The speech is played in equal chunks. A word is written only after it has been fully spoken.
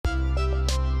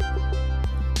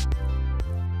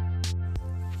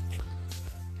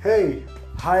Hey,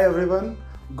 hi everyone.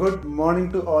 Good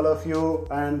morning to all of you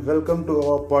and welcome to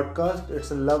our podcast. It's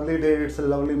a lovely day, it's a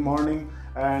lovely morning,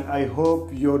 and I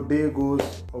hope your day goes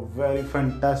a very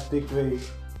fantastic way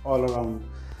all around.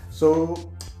 So,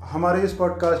 हमारे इस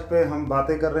podcast पे हम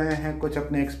बातें कर रहे हैं कुछ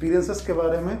अपने एक्सपीरियंसेस के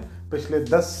बारे में, पिछले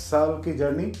 10 साल की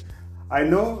जर्नी। आई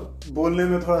नो बोलने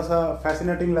में थोड़ा सा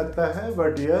फैसिनेटिंग लगता है,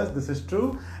 but yes this is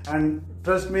true and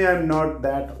trust me I am not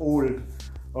that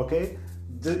old. Okay,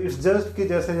 it's just कि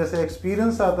जैसे जैसे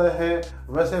एक्सपीरियंस आता है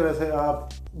वैसे वैसे आप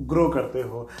ग्रो करते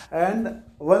हो। And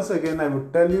once again I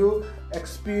would tell you,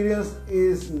 experience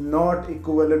is not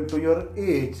equivalent to your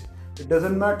age. It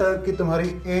doesn't matter कि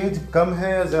तुम्हारी एज कम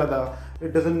है या ज़्यादा,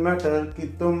 इट डजेंट मैटर कि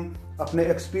तुम अपने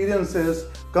एक्सपीरियंसेस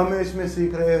कम एज में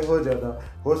सीख रहे हो ज़्यादा।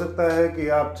 हो सकता है कि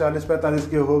आप 40-45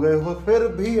 के हो गए हो, फिर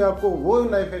भी आपको वो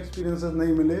लाइफ एक्सपीरियंसेस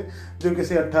नहीं मिले जो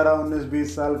किसी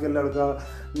 18-19-20 साल के लड़का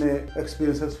ने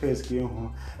एक्सपीरियंसेस फेस किए हों।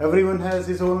 Everyone has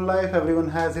his own life, everyone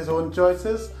has his own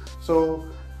choices, so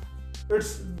it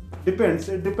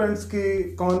depends कि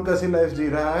कौन कैसी लाइफ जी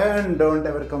रहा है। And don't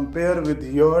ever compare with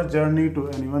your journey to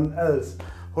anyone else.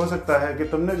 हो सकता है कि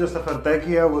तुमने जो सफ़र तय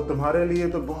किया वो तुम्हारे लिए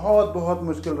तो बहुत बहुत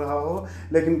मुश्किल रहा हो,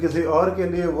 लेकिन किसी और के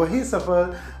लिए वही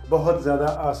सफ़र बहुत ज़्यादा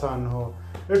आसान हो।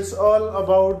 It's all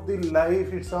about the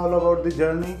life, it's all about the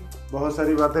journey. बहुत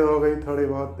सारी बातें हो गई, थोड़ी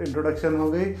बहुत इंट्रोडक्शन हो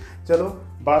गई। चलो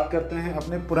बात करते हैं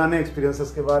अपने पुराने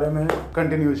एक्सपीरियंसेस के बारे में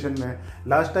कंटिन्यूशन में।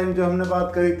 लास्ट टाइम जो हमने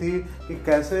बात करी थी कि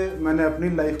कैसे मैंने अपनी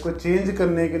लाइफ को चेंज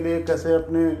करने के लिए, कैसे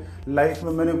अपने लाइफ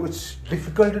में मैंने कुछ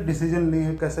डिफ़िकल्ट डिसीजन लिए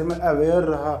हैं, कैसे मैं अवेयर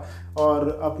रहा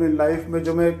और अपनी लाइफ में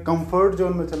जो मैं कंफर्ट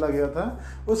जोन में चला गया था,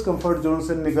 उस कंफर्ट जोन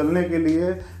से निकलने के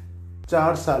लिए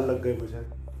 4 साल लग गए मुझे।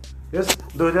 यस,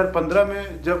 2015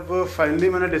 में जब फाइनली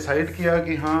मैंने डिसाइड किया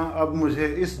कि हाँ अब मुझे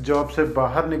इस जॉब से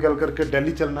बाहर निकल करके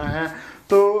दिल्ली चलना है,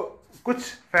 तो कुछ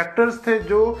फैक्टर्स थे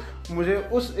जो मुझे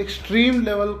उस एक्सट्रीम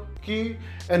लेवल की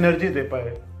एनर्जी दे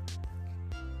पाए।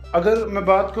 अगर मैं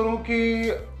बात करूं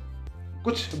कि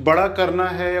कुछ बड़ा करना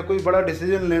है या कोई बड़ा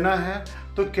डिसीजन लेना है,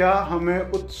 तो क्या हमें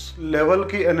उस लेवल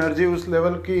की एनर्जी, उस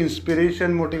लेवल की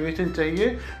इंस्पिरेशन, मोटिवेशन चाहिए?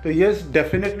 तो यस,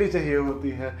 डेफिनेटली चाहिए होती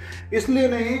है। इसलिए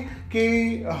नहीं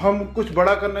कि हम कुछ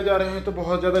बड़ा करने जा रहे हैं तो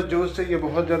बहुत ज़्यादा जोश चाहिए,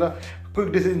 बहुत ज़्यादा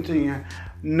क्विक डिसीजन चाहिए।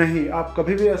 नहीं, आप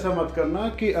कभी भी ऐसा मत करना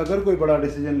कि अगर कोई बड़ा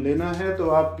डिसीजन लेना है तो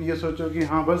आप ये सोचो कि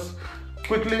हाँ बस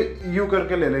क्विकली यूँ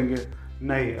करके ले लेंगे।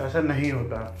 नहीं, ऐसा नहीं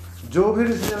होता। जो भी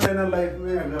डिसीजन लेना लाइफ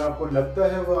में, अगर आपको लगता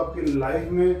है वो आपकी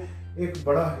लाइफ में एक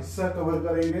बड़ा हिस्सा कवर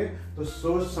करेंगे, तो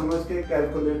सोच समझ के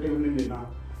कैलकुलेटिवली लेना।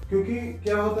 क्योंकि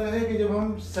क्या होता है कि जब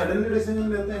हम सडनली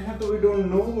डिसीजन लेते हैं तो we don't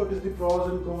know what is the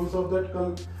pros and cons of that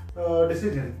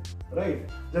decision, right.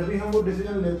 जब भी हम वो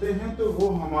डिसीजन लेते हैं तो वो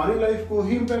हमारी लाइफ को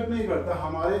ही इम्पैक्ट नहीं करता,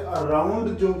 हमारे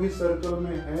अराउंड जो भी सर्कल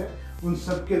में है उन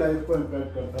सब की लाइफ को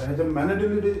इम्पैक्ट करता है। जब मैंने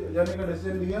दिल्ली जाने का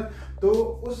डिसीजन लिया तो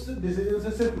उस डिसीजन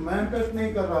से सिर्फ मैं इम्पैक्ट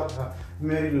नहीं कर रहा था,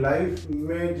 मेरी लाइफ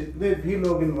में जितने भी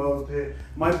लोग इन्वॉल्व थे,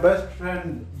 माय बेस्ट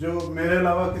फ्रेंड जो मेरे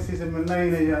अलावा किसी से मिलना ही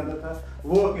नहीं जानता था,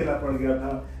 वो अकेला पड़ गया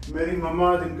था। मेरी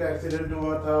मम्मा जिनका एक्सीडेंट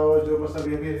हुआ था और जो बस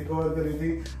अभी अभी रिकवर करी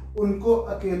थी, उनको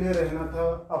अकेले रहना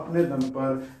था अपने दम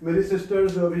पर। मेरी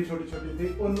सिस्टर्स जो अभी छोटी छोटी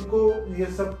थी, उनको ये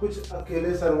सब कुछ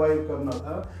अकेले सर्वाइव करना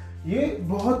था। ये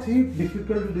बहुत ही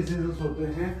डिफिकल्ट डिसीजंस होते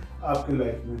हैं आपकी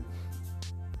लाइफ में।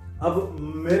 अब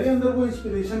मेरे अंदर वो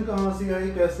इंस्पिरेशन कहाँ से आई,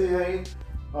 कैसे आई,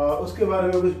 उसके बारे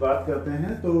में कुछ बात करते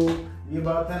हैं। तो ये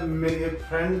बात है मेरी एक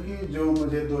फ्रेंड की जो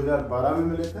मुझे 2012 में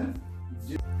मिले थे।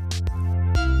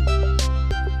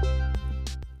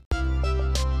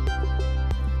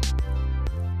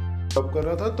 जॉब कर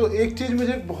रहा था, तो एक चीज़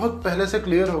मुझे बहुत पहले से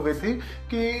क्लियर हो गई थी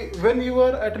कि when you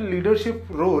are at a leadership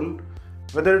role,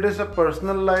 whether it is a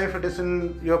personal life, it is in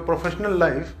your professional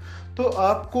life, तो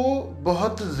आपको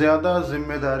बहुत ज़्यादा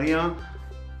जिम्मेदारियाँ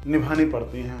निभानी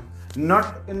पड़ती हैं।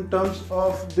 Not in terms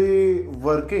of the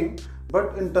working,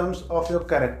 but in terms of your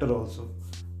character also.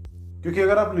 क्योंकि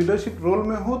अगर आप लीडरशिप रोल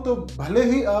में हो तो भले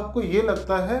ही आपको ये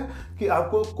लगता है कि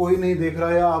आपको कोई नहीं देख रहा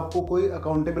है या आपको कोई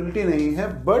अकाउंटेबिलिटी नहीं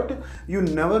है, बट यू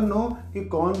नेवर नो कि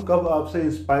कौन कब आपसे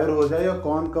इंस्पायर हो जाए या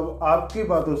कौन कब आपकी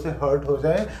बातों से हर्ट हो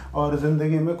जाए और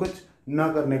ज़िंदगी में कुछ ना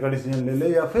करने का डिसीजन ले ले,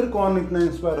 या फिर कौन इतना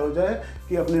इंस्पायर हो जाए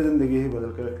कि अपनी ज़िंदगी ही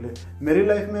बदल के रख ले। मेरी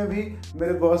लाइफ में भी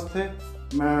मेरे बॉस थे,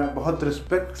 मैं बहुत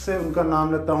रिस्पेक्ट से उनका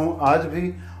नाम लेता हूँ आज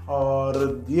भी।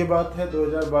 और ये बात है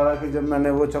 2012 की, जब मैंने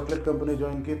वो चॉकलेट कंपनी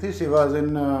ज्वाइन की थी। She was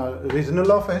in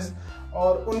regional office,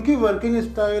 और उनकी वर्किंग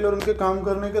स्टाइल और उनके काम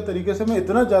करने के तरीके से मैं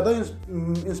इतना ज़्यादा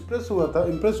इम्प्रेस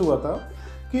हुआ था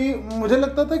कि मुझे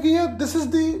लगता था कि यार this is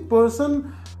the person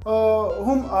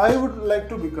whom I would like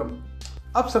to become.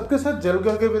 आप सबके साथ जल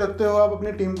करके भी रखते हो, आप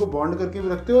अपनी टीम को बॉन्ड करके भी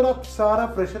रखते हो, और आप सारा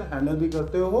प्रेशर हैंडल भी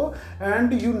करते हो,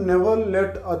 and you never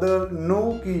let other no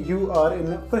कि you are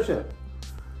in pressure.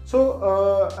 So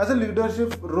as a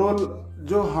leadership role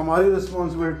जो हमारी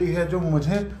रिस्पॉन्सिबिलिटी है, जो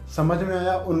मुझे समझ में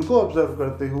आया उनको ऑब्जर्व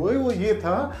करते हुए, वो ये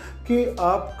था कि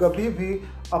आप कभी भी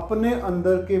अपने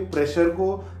अंदर के प्रेशर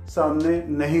को सामने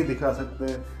नहीं दिखा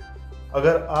सकते।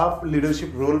 अगर आप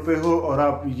लीडरशिप रोल पे हो और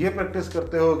आप ये प्रैक्टिस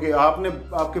करते हो कि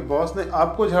आपके बॉस ने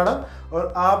आपको झाड़ा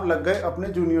और आप लग गए अपने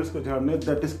जूनियर्स को झाड़ने,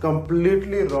 that is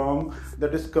completely wrong,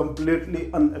 that is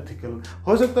completely unethical.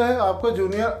 हो सकता है आपका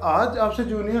जूनियर आज आपसे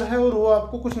जूनियर है और वो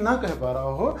आपको कुछ ना कह पा रहा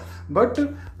हो, बट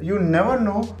यू नेवर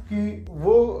नो कि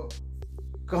वो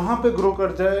कहाँ पे ग्रो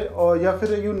कर जाए, और या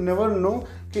फिर यू नेवर नो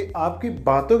कि आपकी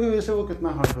बातों की वजह से वो कितना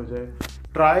हर्ट हो जाए।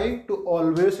 Try to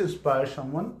always inspire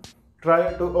someone, try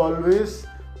to always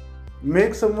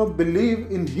make someone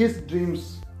believe in his dreams।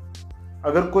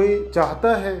 अगर कोई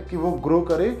चाहता है कि वो ग्रो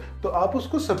करे तो आप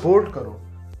उसको सपोर्ट करो।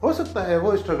 हो सकता है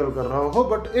वो स्ट्रगल कर रहा हो,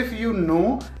 but if you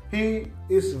know he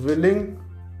is willing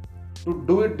to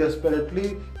do it desperately,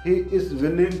 he is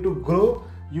willing to grow,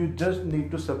 you just need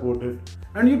to support it,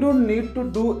 and you don't need to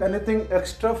do anything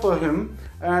extra for him,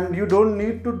 and you don't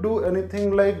need to do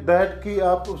anything like that कि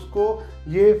आप उसको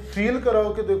ये feel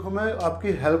कराओ कि देखो मैं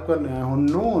आपकी help करने आया हूँ।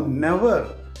 No, never.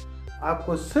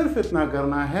 आपको सिर्फ इतना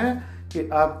करना है कि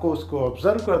आपको उसको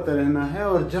ऑब्जर्व करते रहना है,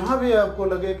 और जहाँ भी आपको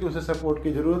लगे कि उसे सपोर्ट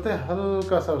की ज़रूरत है,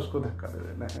 हल्का सा उसको धक्का दे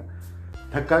देना है।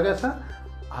 धक्का कैसा?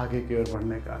 आगे की ओर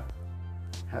बढ़ने का,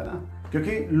 है ना?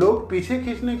 क्योंकि लोग पीछे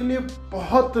खींचने के लिए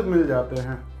बहुत मिल जाते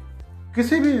हैं।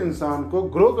 किसी भी इंसान को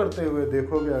ग्रो करते हुए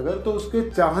देखोगे अगर, तो उसके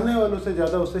चाहने वालों से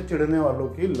ज़्यादा उससे चिढ़ने वालों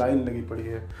की लाइन लगी पड़ी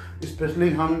है। स्पेशली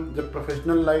हम जब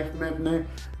प्रोफेशनल लाइफ में अपने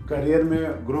करियर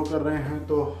में ग्रो कर रहे हैं,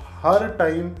 तो हर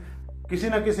टाइम किसी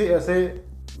ना किसी ऐसे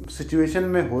सिचुएशन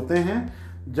में होते हैं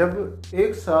जब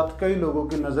एक साथ कई लोगों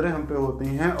की नज़रें हम पे होती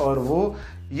हैं, और वो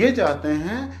ये चाहते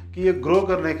हैं कि ये ग्रो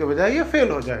करने के बजाय ये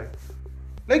फेल हो जाए।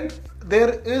 Like there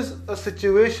is a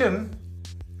situation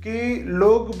कि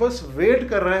लोग बस वेट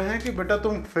कर रहे हैं कि बेटा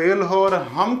तुम फेल हो और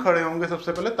हम खड़े होंगे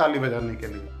सबसे पहले ताली बजाने के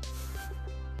लिए।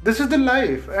 This is the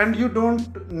life, and you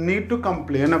don't need to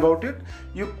complain about it,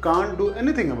 you can't do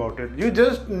anything about it, you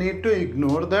just need to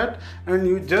ignore that, and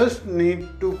you just need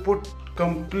to put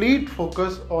complete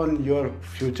focus on your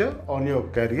future, on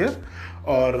your career,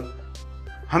 और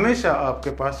हमेशा आपके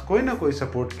पास कोई ना कोई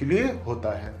support के लिए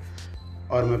होता है।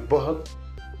 और मैं बहुत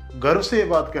गर्व से ये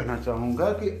बात कहना चाहूँगा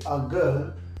कि अगर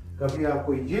कभी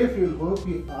आपको ये फील हो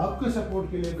कि आपके सपोर्ट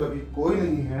के लिए कभी कोई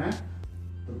नहीं है,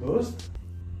 तो दोस्त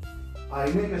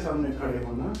आईने के सामने खड़े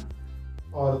होना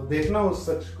और देखना उस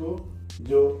शख्स को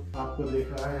जो आपको देख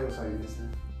रहा है उस आईने से।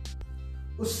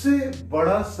 उससे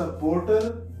बड़ा सपोर्टर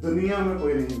दुनिया में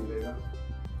कोई नहीं मिलेगा।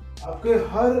 आपके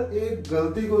हर एक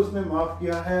गलती को उसने माफ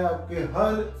किया है, आपके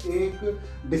हर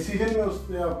एक डिसीजन में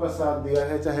उसने आपका साथ दिया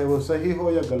है, चाहे वो सही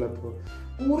हो या गलत हो।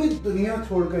 पूरी दुनिया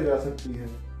छोड़ के जा सकती है,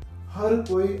 हर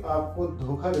कोई आपको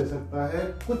धोखा दे सकता है,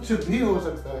 कुछ भी हो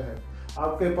सकता है।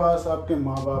 आपके पास आपके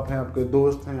माँ बाप हैं, आपके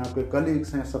दोस्त हैं, आपके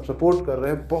कलीग्स हैं, सब सपोर्ट कर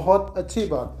रहे हैं, बहुत अच्छी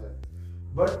बात है।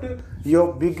 But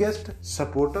your biggest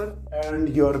supporter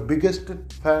and your biggest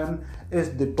fan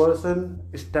is the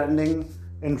person standing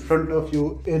in front of you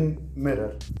in mirror।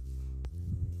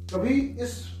 कभी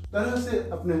इस तरह से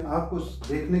अपने आप को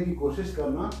देखने की कोशिश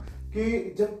करना कि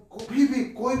जब कोई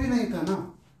भी नहीं था ना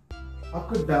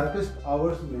आपके डार्केस्ट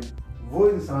आवर्स में, वो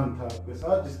इंसान था आपके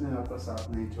साथ जिसने आपका साथ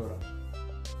नहीं छोड़ा।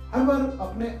 हर बार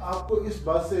अपने आप को इस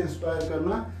बात से इंस्पायर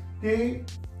करना कि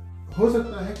हो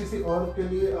सकता है किसी और के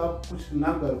लिए आप कुछ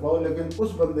ना कर पाओ, लेकिन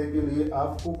उस बंदे के लिए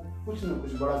आपको कुछ ना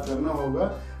कुछ बड़ा करना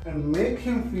होगा, and make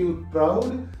him feel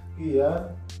proud कि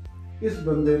यार इस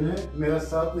बंदे ने मेरा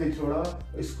साथ नहीं छोड़ा,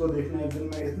 इसको देखना एक दिन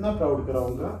मैं इतना प्राउड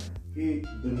कराऊंगा कि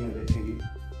दुनिया देखेगी।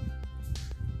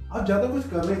 आप ज्यादा कुछ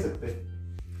कर नहीं सकते।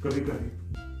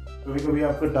 कभी कभी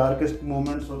आपके डार्केस्ट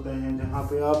मोमेंट्स होते हैं जहाँ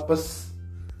पे आप बस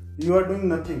you are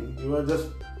doing nothing, you are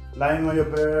just lying on your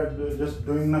bed just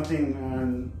doing nothing,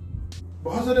 and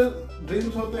बहुत सारे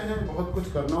ड्रीम्स होते हैं, बहुत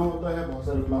कुछ करना होता है, बहुत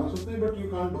सारे प्लान्स होते हैं, but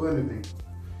you can't do anything.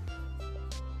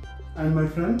 And my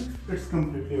friend, it's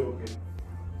completely okay.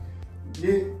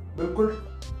 ये बिल्कुल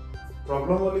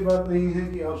प्रॉब्लम वाली बात नहीं है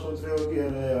कि आप सोच रहे हो कि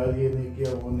अरे यार ये नहीं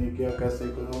किया, वो नहीं किया, कैसे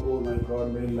करूँ, ओ माय गॉड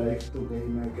मेरी लाइफ तो गई,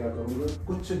 मैं क्या करूँगा।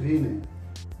 कुछ भी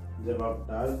नहीं। जब आप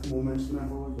डार्क मोमेंट्स में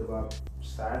हो, जब आप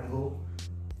सैड हो,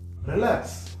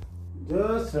 relax,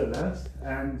 just relax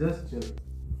and just chill,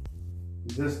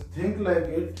 just think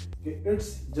like it कि इट्स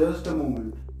जस्ट अ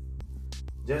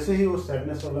मोमेंट। जैसे ही वो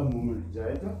सैडनेस वाला मोमेंट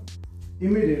जाएगा,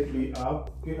 इमीडिएटली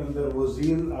आपके अंदर वो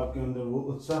ज़ील, आपके अंदर वो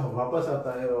उत्साह वापस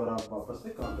आता है और आप वापस से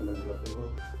काम पे लग जाते हो।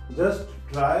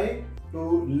 Just try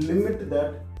to limit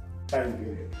that time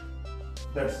period,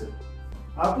 that's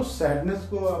it. आप उस सैडनेस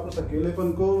को, आप उस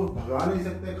अकेलेपन को भगा नहीं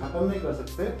सकते, खत्म नहीं कर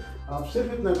सकते। आप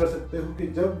सिर्फ इतना कर सकते हो कि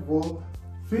जब वो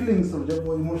फीलिंग्स और जब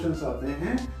वो इमोशंस आते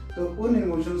हैं तो उन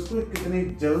इमोशंस को कितनी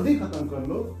जल्दी खत्म कर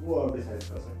लो वो आप डिसाइड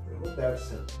कर सकते हो।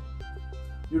 That's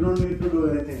it, you don't need to do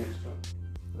anything extra,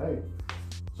 right.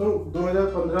 सो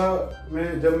 2015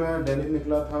 में जब मैं दिल्ली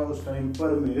निकला था, उस टाइम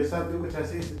पर मेरे साथ भी कुछ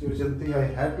ऐसी सिचुएशन थी। I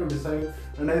had to decide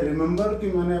and I remember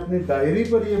कि मैंने अपनी डायरी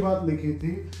पर ये बात लिखी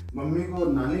थी। मम्मी को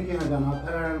नानी के यहाँ जाना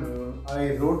था and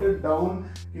I wrote it down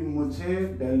कि मुझे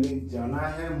दिल्ली जाना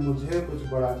है, मुझे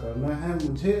कुछ बड़ा करना है,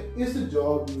 मुझे इस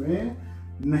जॉब में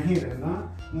नहीं रहना,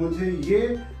 मुझे ये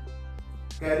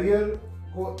कैरियर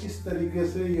को इस तरीके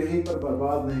से यहीं पर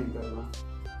बर्बाद नहीं करना।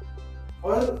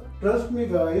 और ट्रस्ट मी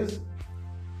गाइस,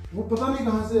 वो पता नहीं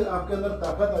कहाँ से आपके अंदर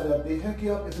ताकत आ जाती है कि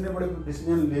आप इतने बड़े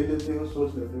डिसीजन ले लेते हो,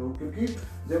 सोच लेते हो। क्योंकि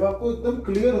जब आपको एकदम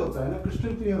क्लियर होता है ना,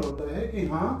 क्रिस्टल क्लियर होता है कि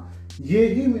हाँ ये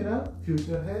ही मेरा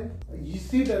फ्यूचर है,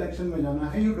 इसी डायरेक्शन में जाना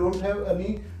है, you don't have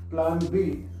any plan B,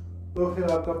 तो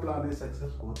फिर आपका प्लान ए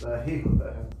सक्सेस होता ही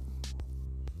होता है।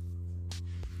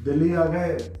 दिल्ली आ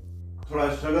गए,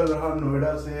 थोड़ा स्ट्रगल रहा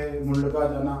नोएडा से मुंडका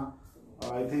जाना।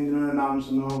 आई थिंक जिन्होंने नाम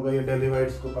सुना होगा, ये दिल्ली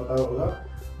वाइट्स को पता होगा।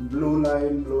 ब्लू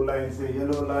लाइन से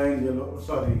yellow line,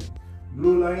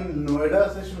 blue line Noida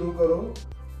से शुरू करो,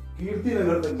 कीर्ति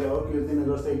नगर तक जाओ, कीर्ति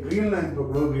नगर से ग्रीन लाइन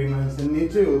पकड़ो, ग्रीन लाइन से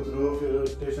नीचे उतरो, फिर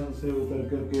स्टेशन से उतर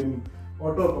करके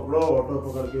ऑटो पकड़ो, ऑटो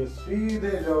पकड़ के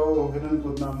सीधे जाओ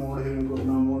हिरनकुदना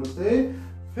मोड़ से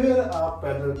फिर आप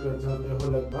पैदल कर चलते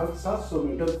हो लगभग 700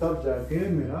 मीटर, तब जाके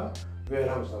मेरा वेयर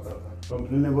हाउस आता था।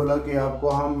 कंपनी ने बोला कि आपको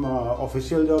हम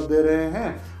ऑफिशियल जॉब दे रहे हैं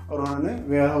और उन्होंने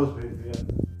वेयर हाउस भेज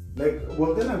दिया। लाइक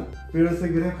बोलते ना, पेड़ से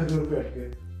गिरे खजूर पे अटके,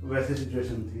 वैसी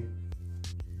सिचुएशन थी।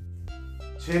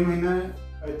 6 महीने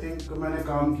आई थिंक मैंने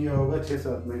काम किया होगा,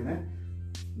 6-7 महीने।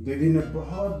 दीदी ने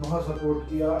बहुत सपोर्ट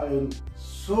किया। I am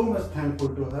so much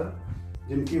thankful to her,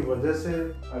 जिनकी वजह से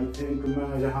आई थिंक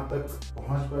मैं यहाँ तक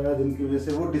पहुँच पाया, जिनकी वजह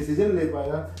से वो डिसीजन ले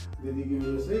पाया, दीदी की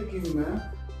वजह से, कि मैं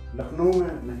लखनऊ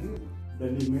में नहीं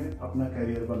दिल्ली में अपना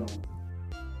कैरियर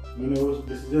बनाऊँ। मैंने वो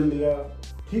डिसीजन लिया।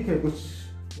 ठीक है, कुछ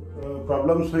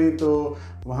प्रॉब्लम्स हुई तो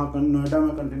वहाँ नोएडा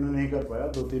में कंटिन्यू नहीं कर पाया,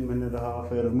 2-3 महीने रहा,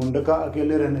 फिर मुंडका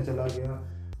अकेले रहने चला गया।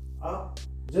 आप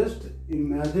जस्ट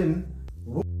इमेजिन